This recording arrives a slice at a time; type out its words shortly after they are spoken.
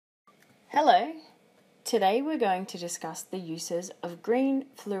Hello, today we're going to discuss the uses of green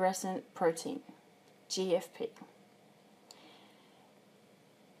fluorescent protein, GFP.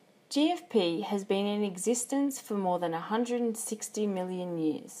 GFP has been in existence for more than 160 million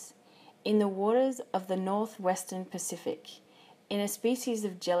years in the waters of the northwestern Pacific in a species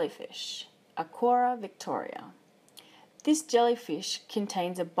of jellyfish, Aquara victoria. This jellyfish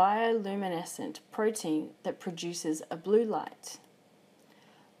contains a bioluminescent protein that produces a blue light.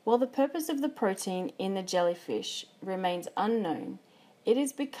 While the purpose of the protein in the jellyfish remains unknown, it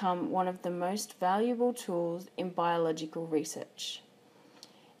has become one of the most valuable tools in biological research.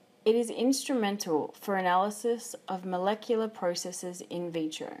 It is instrumental for analysis of molecular processes in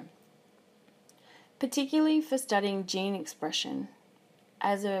vitro, particularly for studying gene expression,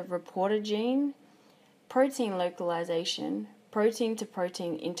 as a reporter gene, protein localization,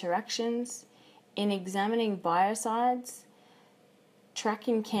 protein-to-protein interactions, in examining biocides,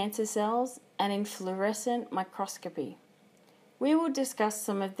 tracking cancer cells, and in fluorescent microscopy. We will discuss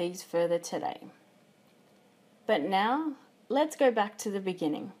some of these further today. But now, let's go back to the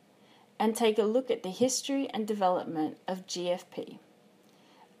beginning and take a look at the history and development of GFP.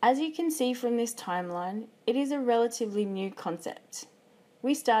 As you can see from this timeline, it is a relatively new concept.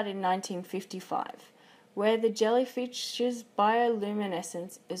 We start in 1955, where the jellyfish's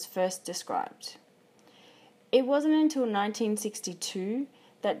bioluminescence is first described. It wasn't until 1962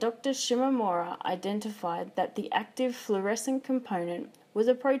 that Dr. Shimomura identified that the active fluorescent component was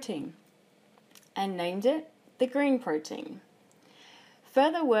a protein and named it the green protein.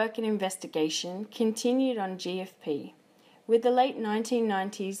 Further work and investigation continued on GFP, with the late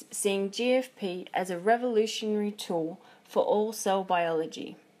 1990s seeing GFP as a revolutionary tool for all cell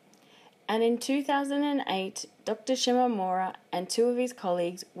biology. And in 2008, Dr. Shimomura and two of his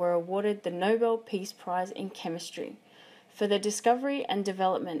colleagues were awarded the Nobel Peace Prize in Chemistry for the discovery and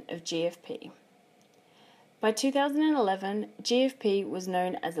development of GFP. By 2011, GFP was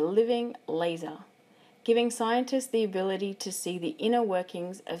known as a living laser, giving scientists the ability to see the inner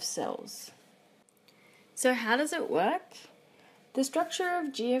workings of cells. So how does it work? The structure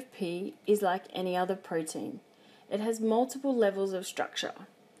of GFP is like any other protein. It has multiple levels of structure.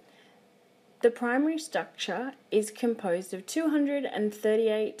 The primary structure is composed of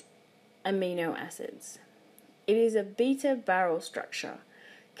 238 amino acids. It is a beta barrel structure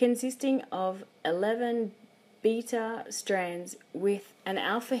consisting of 11 beta strands with an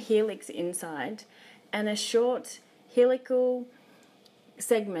alpha helix inside and a short helical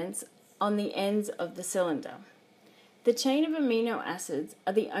segments on the ends of the cylinder. The chain of amino acids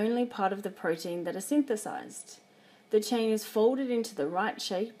are the only part of the protein that are synthesized. The chain is folded into the right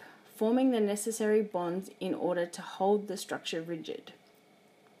shape, forming the necessary bonds in order to hold the structure rigid.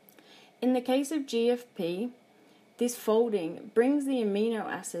 In the case of GFP, this folding brings the amino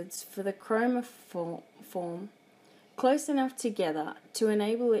acids for the chromophore close enough together to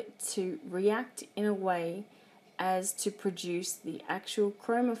enable it to react in a way as to produce the actual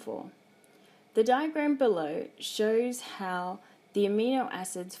chromophore. The diagram below shows how the amino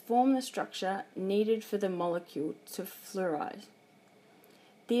acids form the structure needed for the molecule to fluorize.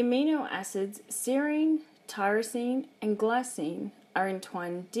 The amino acids serine, tyrosine, and glycine are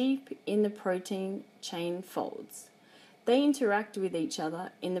entwined deep in the protein chain folds. They interact with each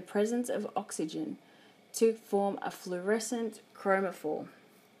other in the presence of oxygen to form a fluorescent chromophore.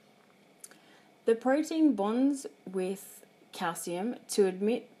 The protein bonds with calcium to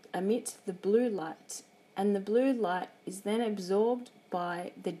emit the blue light, and the blue light is then absorbed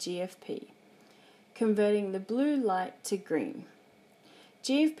by the GFP, converting the blue light to green.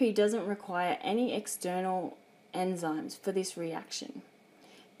 GFP doesn't require any external enzymes for this reaction.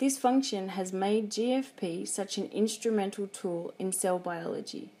 This function has made GFP such an instrumental tool in cell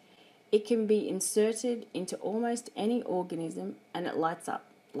biology. It can be inserted into almost any organism and it lights up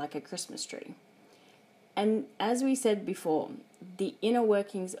like a Christmas tree. And as we said before, the inner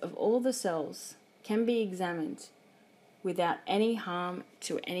workings of all the cells can be examined without any harm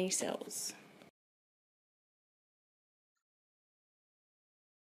to any cells.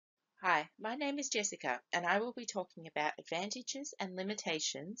 Hi, my name is Jessica, and I will be talking about advantages and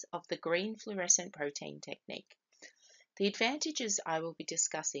limitations of the green fluorescent protein technique. The advantages I will be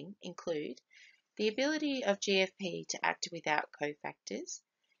discussing include the ability of GFP to act without cofactors,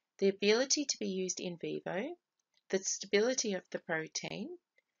 the ability to be used in vivo, the stability of the protein,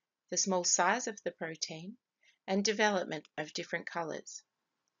 the small size of the protein, and development of different colors.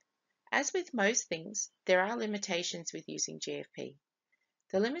 As with most things, there are limitations with using GFP.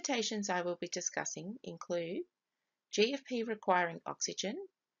 The limitations I will be discussing include GFP requiring oxygen,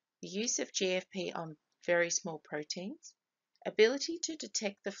 the use of GFP on very small proteins, ability to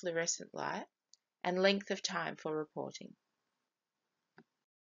detect the fluorescent light, and length of time for reporting.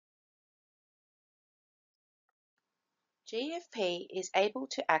 GFP is able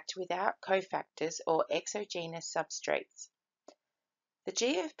to act without cofactors or exogenous substrates. The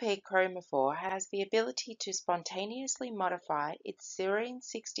GFP chromophore has the ability to spontaneously modify its serine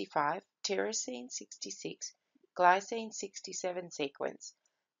 65, tyrosine 66, glycine 67 sequence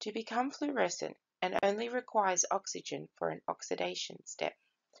to become fluorescent and only requires oxygen for an oxidation step.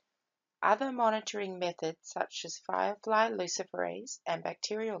 Other monitoring methods such as firefly luciferase and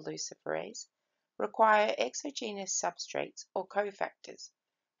bacterial luciferase require exogenous substrates or cofactors,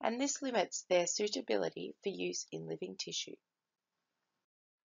 and this limits their suitability for use in living tissue.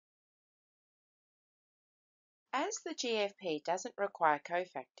 As the GFP doesn't require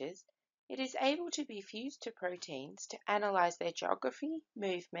cofactors, it is able to be fused to proteins to analyze their geography,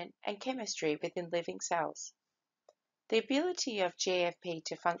 movement, and chemistry within living cells. The ability of GFP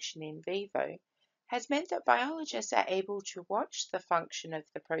to function in vivo has meant that biologists are able to watch the function of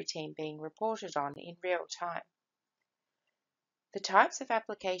the protein being reported on in real time. The types of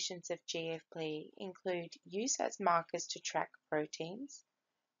applications of GFP include use as markers to track proteins,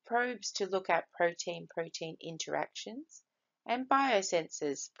 probes to look at protein-protein interactions, and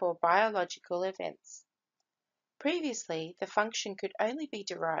biosensors for biological events. Previously, the function could only be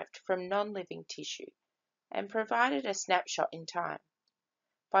derived from non-living tissue and provided a snapshot in time.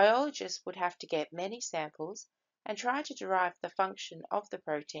 Biologists would have to get many samples and try to derive the function of the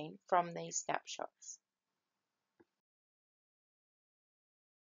protein from these snapshots.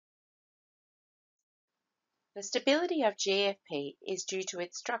 The stability of GFP is due to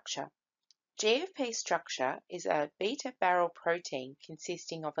its structure. GFP structure is a beta-barrel protein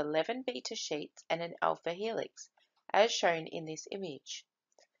consisting of 11 beta sheets and an alpha helix, as shown in this image.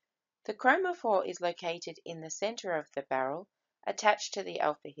 The chromophore is located in the center of the barrel, attached to the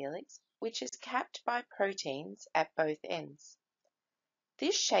alpha helix, which is capped by proteins at both ends.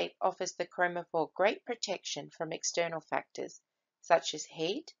 This shape offers the chromophore great protection from external factors such as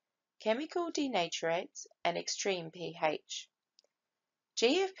heat, chemical denaturates, and extreme pH.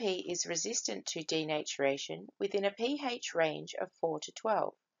 GFP is resistant to denaturation within a pH range of 4 to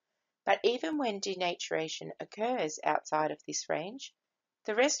 12, but even when denaturation occurs outside of this range,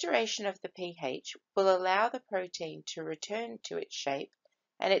 the restoration of the pH will allow the protein to return to its shape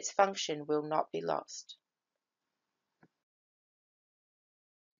and its function will not be lost.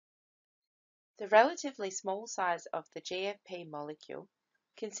 The relatively small size of the GFP molecule,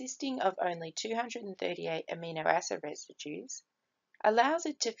 consisting of only 238 amino acid residues, allows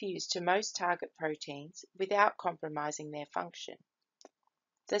it to fuse to most target proteins without compromising their function.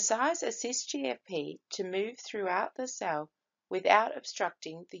 The size assists GFP to move throughout the cell without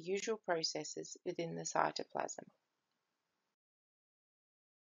obstructing the usual processes within the cytoplasm.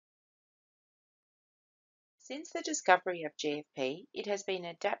 Since the discovery of GFP, it has been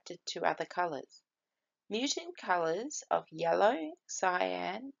adapted to other colors. Mutant colors of yellow,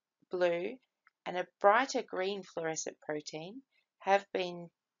 cyan, blue, and a brighter green fluorescent protein have been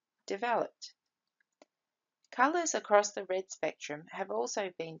developed. Colors across the red spectrum have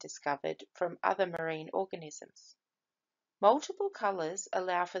also been discovered from other marine organisms. Multiple colors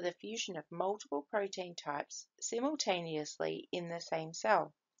allow for the fusion of multiple protein types simultaneously in the same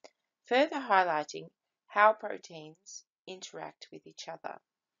cell, further highlighting how proteins interact with each other.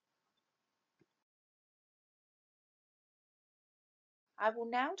 I will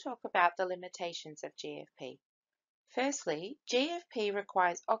now talk about the limitations of GFP. Firstly, GFP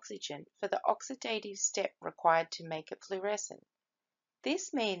requires oxygen for the oxidative step required to make it fluorescent.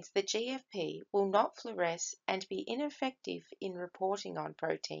 This means the GFP will not fluoresce and be ineffective in reporting on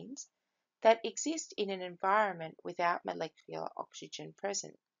proteins that exist in an environment without molecular oxygen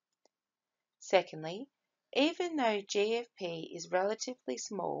present. Secondly, even though GFP is relatively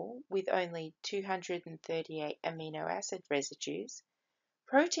small with only 238 amino acid residues,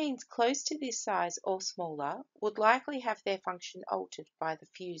 proteins close to this size or smaller would likely have their function altered by the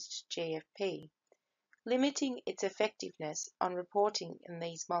fused GFP, limiting its effectiveness on reporting in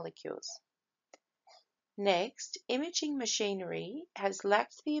these molecules. Next, imaging machinery has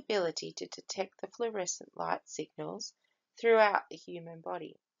lacked the ability to detect the fluorescent light signals throughout the human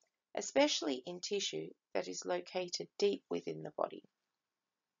body, especially in tissue that is located deep within the body.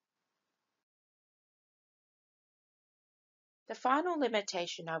 The final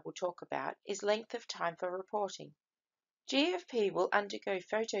limitation I will talk about is length of time for reporting. GFP will undergo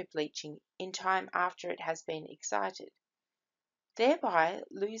photobleaching in time after it has been excited, thereby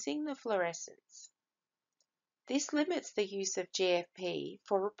losing the fluorescence. This limits the use of GFP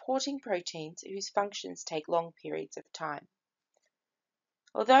for reporting proteins whose functions take long periods of time.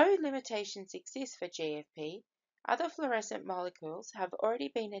 Although limitations exist for GFP, other fluorescent molecules have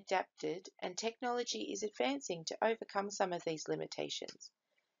already been adapted and technology is advancing to overcome some of these limitations,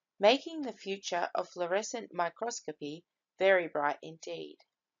 making the future of fluorescent microscopy very bright indeed.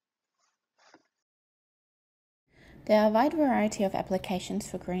 There are a wide variety of applications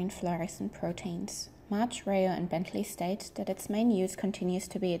for green fluorescent proteins. March, Rayo, and Bentley state that its main use continues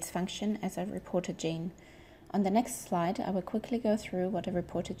to be its function as a reporter gene. On the next slide, I will quickly go through what a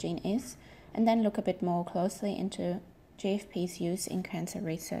reporter gene is and then look a bit more closely into GFP's use in cancer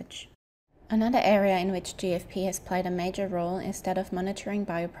research. Another area in which GFP has played a major role is that of monitoring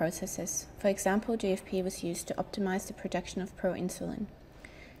bioprocesses. For example, GFP was used to optimize the production of proinsulin.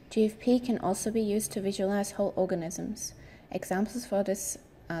 GFP can also be used to visualize whole organisms. Examples for this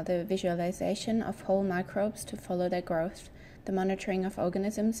are the visualization of whole microbes to follow their growth, the monitoring of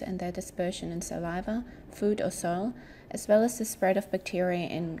organisms and their dispersion in saliva, food or soil, as well as the spread of bacteria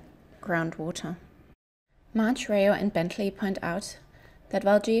in groundwater. March, Rayo, and Bentley point out that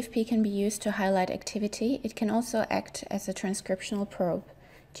while GFP can be used to highlight activity, it can also act as a transcriptional probe.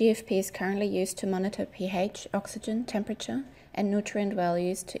 GFP is currently used to monitor pH, oxygen, temperature, and nutrient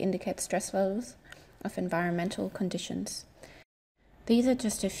values to indicate stress levels of environmental conditions. These are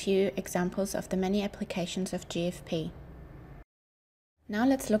just a few examples of the many applications of GFP. Now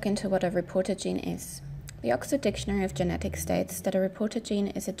let's look into what a reporter gene is. The Oxford Dictionary of Genetics states that a reporter gene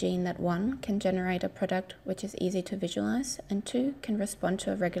is a gene that 1. Can generate a product which is easy to visualize, and 2. Can respond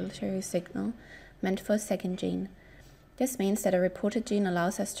to a regulatory signal meant for a second gene. This means that a reporter gene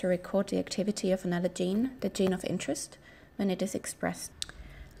allows us to record the activity of another gene, the gene of interest, when it is expressed.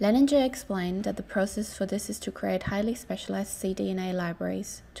 Leininger explained that the process for this is to create highly specialized cDNA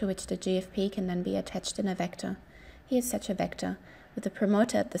libraries, to which the GFP can then be attached in a vector. Here is such a vector, with the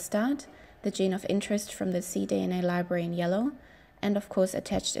promoter at the start, the gene of interest from the cDNA library in yellow, and of course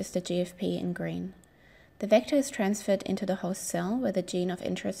attached is the GFP in green. The vector is transferred into the host cell, where the gene of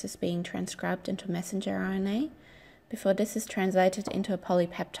interest is being transcribed into messenger RNA, before this is translated into a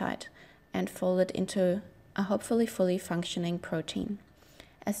polypeptide and folded into a hopefully fully functioning protein.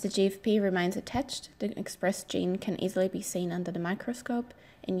 As the GFP remains attached, the expressed gene can easily be seen under the microscope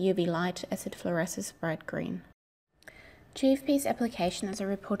in UV light as it fluoresces bright green. GFP's application as a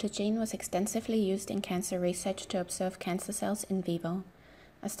reporter gene was extensively used in cancer research to observe cancer cells in vivo.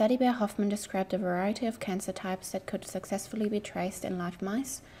 A study by Hoffman described a variety of cancer types that could successfully be traced in live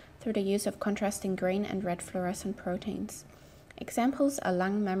mice through the use of contrasting green and red fluorescent proteins. Examples are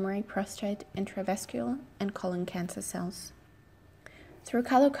lung, mammary, prostate, intravascular, and colon cancer cells. Through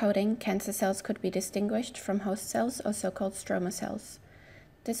color coding, cancer cells could be distinguished from host cells or so-called stroma cells.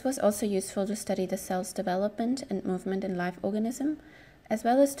 This was also useful to study the cell's development and movement in live organism, as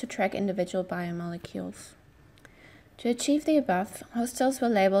well as to track individual biomolecules. To achieve the above, host cells were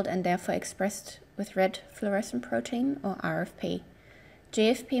labeled and therefore expressed with red fluorescent protein, or RFP.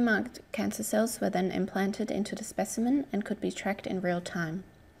 GFP-marked cancer cells were then implanted into the specimen and could be tracked in real time.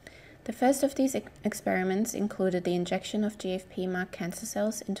 The first of these experiments included the injection of GFP-marked cancer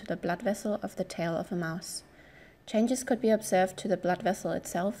cells into the blood vessel of the tail of a mouse. Changes could be observed to the blood vessel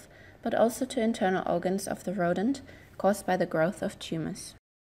itself, but also to internal organs of the rodent caused by the growth of tumors.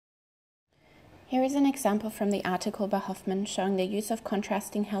 Here is an example from the article by Hoffman showing the use of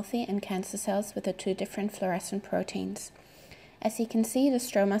contrasting healthy and cancer cells with the two different fluorescent proteins. As you can see, the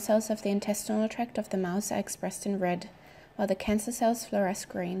stroma cells of the intestinal tract of the mouse are expressed in red, while the cancer cells fluoresce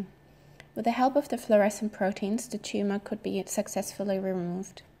green. With the help of the fluorescent proteins, the tumor could be successfully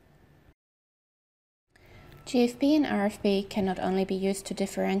removed. GFP and RFP can not only be used to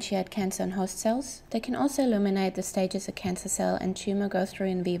differentiate cancer and host cells, they can also illuminate the stages a cancer cell and tumor go through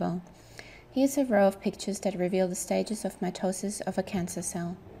in vivo. Here's a row of pictures that reveal the stages of mitosis of a cancer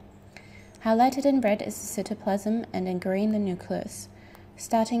cell. Highlighted in red is the cytoplasm and in green the nucleus.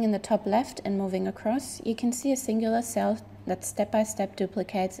 Starting in the top left and moving across, you can see a singular cell that step by step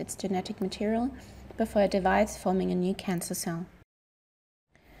duplicates its genetic material before it divides, forming a new cancer cell.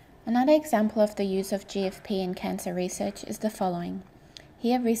 Another example of the use of GFP in cancer research is the following.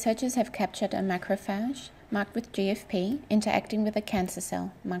 Here, researchers have captured a macrophage marked with GFP interacting with a cancer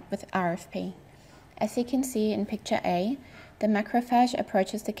cell marked with RFP. As you can see in picture A, the macrophage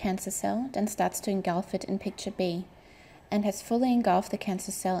approaches the cancer cell, then starts to engulf it in picture B, and has fully engulfed the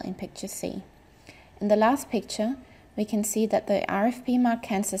cancer cell in picture C. In the last picture, we can see that the RFP-marked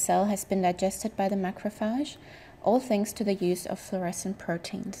cancer cell has been digested by the macrophage, all thanks to the use of fluorescent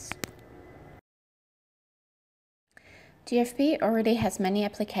proteins. GFP already has many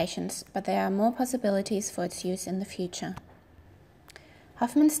applications, but there are more possibilities for its use in the future.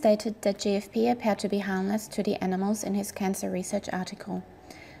 Hoffman stated that GFP appeared to be harmless to the animals in his cancer research article.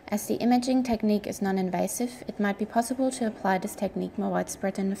 As the imaging technique is non-invasive, it might be possible to apply this technique more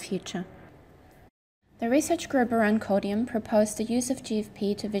widespread in the future. The research group around Connaughton proposed the use of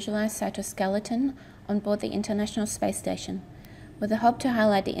GFP to visualize cytoskeleton on board the International Space Station, with the hope to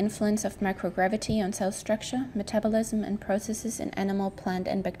highlight the influence of microgravity on cell structure, metabolism, and processes in animal, plant,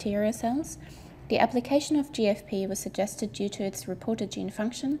 and bacteria cells. The application of GFP was suggested due to its reported gene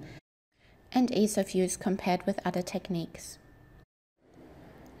function and ease of use compared with other techniques.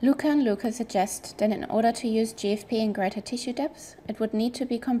 Luca and Luca suggest that in order to use GFP in greater tissue depths, it would need to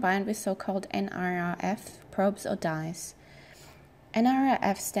be combined with so-called NIRF probes or dyes.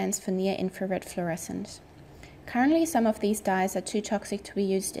 NIRF stands for near-infrared fluorescent. Currently, some of these dyes are too toxic to be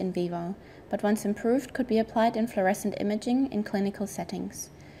used in vivo, but once improved could be applied in fluorescent imaging in clinical settings.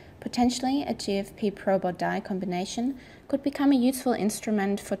 Potentially, a GFP probe or dye combination could become a useful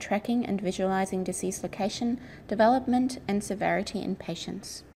instrument for tracking and visualizing disease location, development, and severity in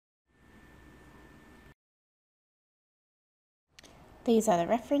patients. These are the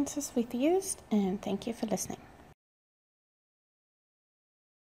references we've used, and thank you for listening.